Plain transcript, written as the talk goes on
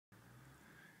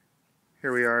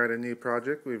Here we are at a new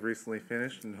project we've recently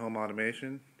finished in home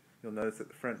automation. You'll notice at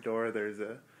the front door there's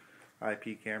a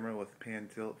IP camera with pan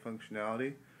tilt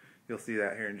functionality. You'll see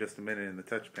that here in just a minute in the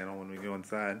touch panel when we go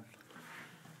inside.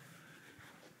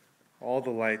 All the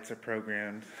lights are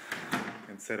programmed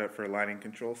and set up for lighting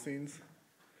control scenes.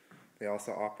 They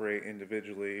also operate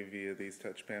individually via these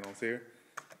touch panels here.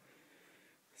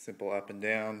 Simple up and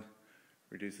down,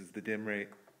 reduces the dim rate.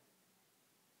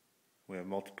 We have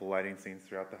multiple lighting scenes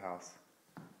throughout the house.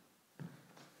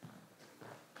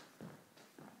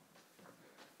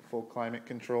 Full climate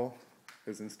control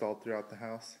is installed throughout the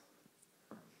house.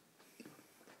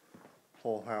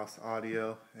 Whole house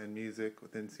audio and music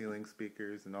with in-ceiling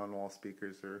speakers and on-wall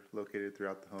speakers are located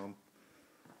throughout the home.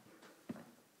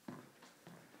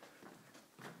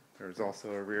 There's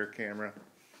also a rear camera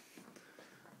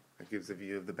that gives a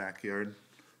view of the backyard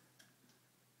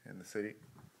and the city.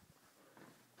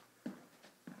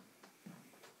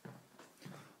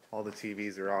 All the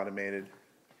TVs are automated.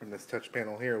 From this touch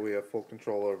panel here, we have full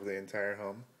control over the entire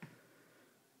home.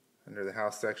 Under the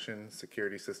house section,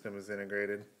 security system is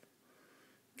integrated.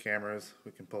 Cameras,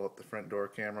 we can pull up the front door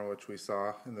camera, which we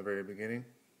saw in the very beginning.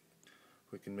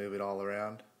 We can move it all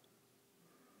around.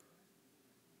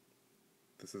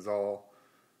 This is all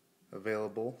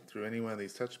available through any one of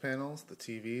these touch panels, the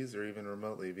TVs, or even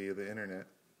remotely via the internet.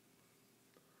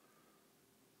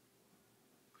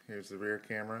 Here's the rear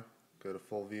camera. Go to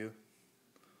full view.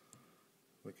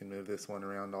 We can move this one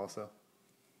around also.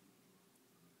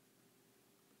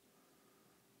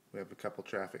 We have a couple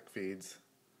traffic feeds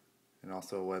and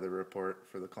also a weather report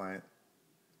for the client.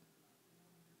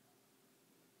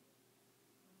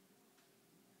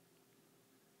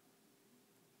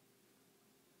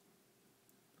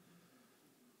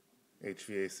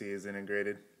 HVAC is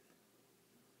integrated.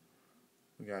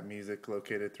 We got music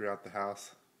located throughout the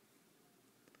house.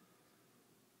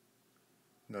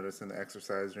 Notice in the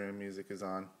exercise room, music is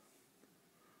on.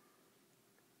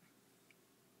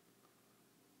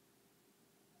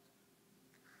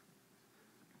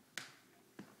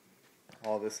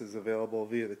 All this is available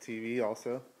via the TV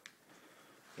also.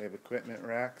 We have equipment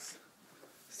racks,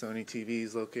 Sony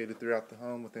TVs located throughout the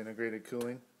home with integrated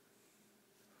cooling.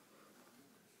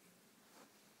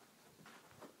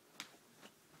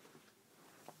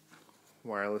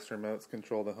 Wireless remotes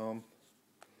control the home.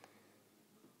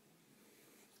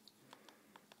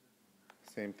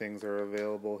 Same things are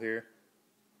available here.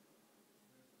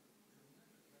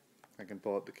 I can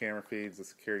pull up the camera feeds, the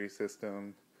security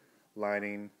system,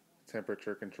 lighting,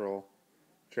 temperature control,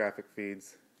 traffic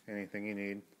feeds, anything you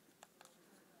need.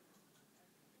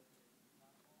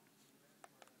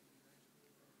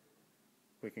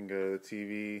 We can go to the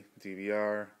TV,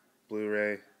 DVR,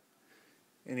 Blu-ray,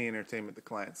 any entertainment the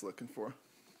client's looking for.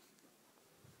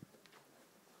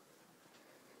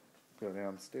 Go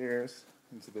downstairs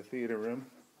into the theater room.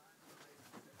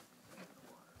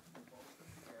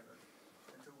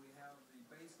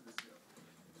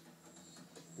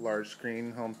 Large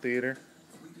screen home theater.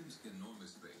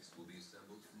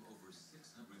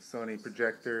 Sony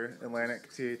projector, Atlantic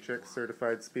THX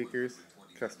certified speakers,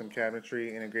 custom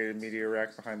cabinetry, integrated media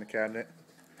rack behind the cabinet.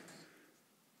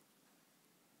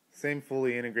 Same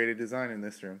fully integrated design in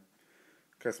this room.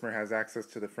 Customer has access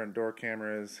to the front door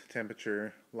cameras,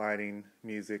 temperature, lighting,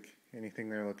 music, anything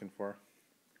they're looking for.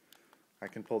 I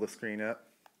can pull the screen up.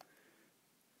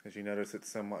 As you notice,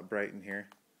 it's somewhat bright in here.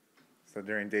 So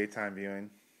during daytime viewing,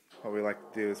 what we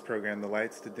like to do is program the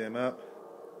lights to dim up,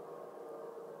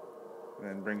 and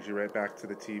then brings you right back to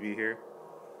the TV here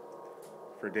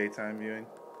for daytime viewing.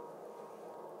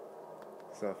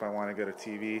 So if I want to go to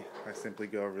TV, I simply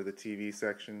go over to the TV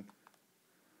section,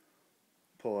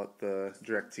 pull up the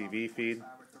DirecTV feed,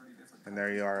 and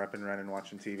there you are up and running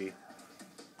watching TV.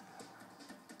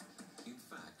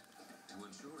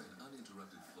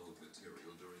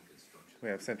 We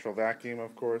have central vacuum,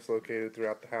 of course, located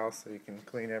throughout the house, so you can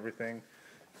clean everything,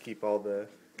 keep all the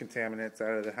contaminants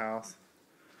out of the house.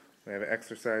 We have an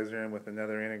exercise room with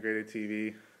another integrated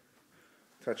TV,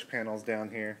 touch panels down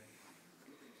here.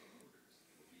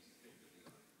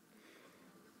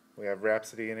 We have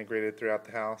Rhapsody integrated throughout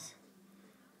the house.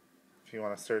 If you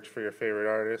want to search for your favorite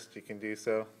artist, you can do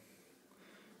so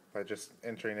by just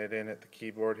entering it in at the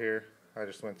keyboard here. I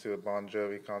just went to a Bon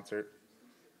Jovi concert,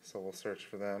 so we'll search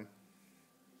for them.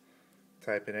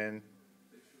 Type it in.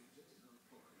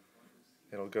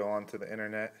 It'll go onto the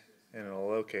internet and it'll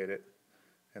locate it,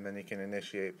 and then you can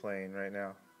initiate playing right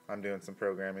now. I'm doing some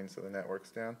programming so the network's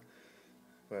down,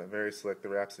 but very slick, the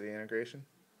Rhapsody integration.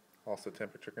 Also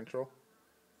temperature control.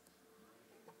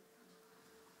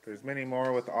 There's many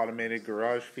more with the automated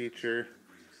garage feature.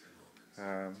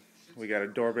 We got a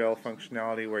doorbell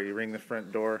functionality where you ring the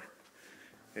front door.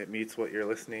 It mutes what you're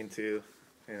listening to,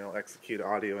 and it'll execute an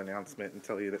audio announcement and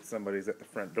tell you that somebody's at the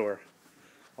front door.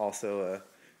 Also,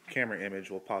 a camera image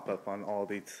will pop up on all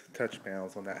these touch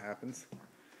panels when that happens.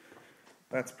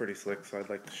 That's pretty slick, so I'd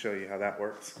like to show you how that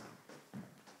works.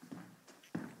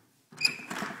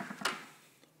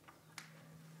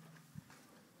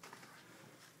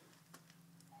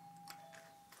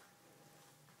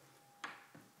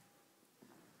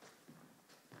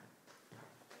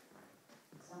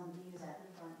 Somebody's at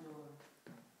the front door.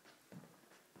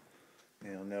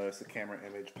 And you'll notice the camera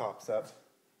image pops up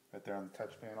right there on the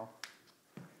touch panel.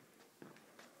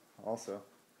 Also,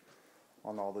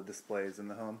 on all the displays in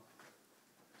the home.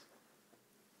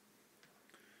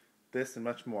 This and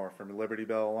much more from Liberty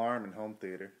Bell Alarm and Home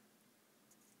Theater.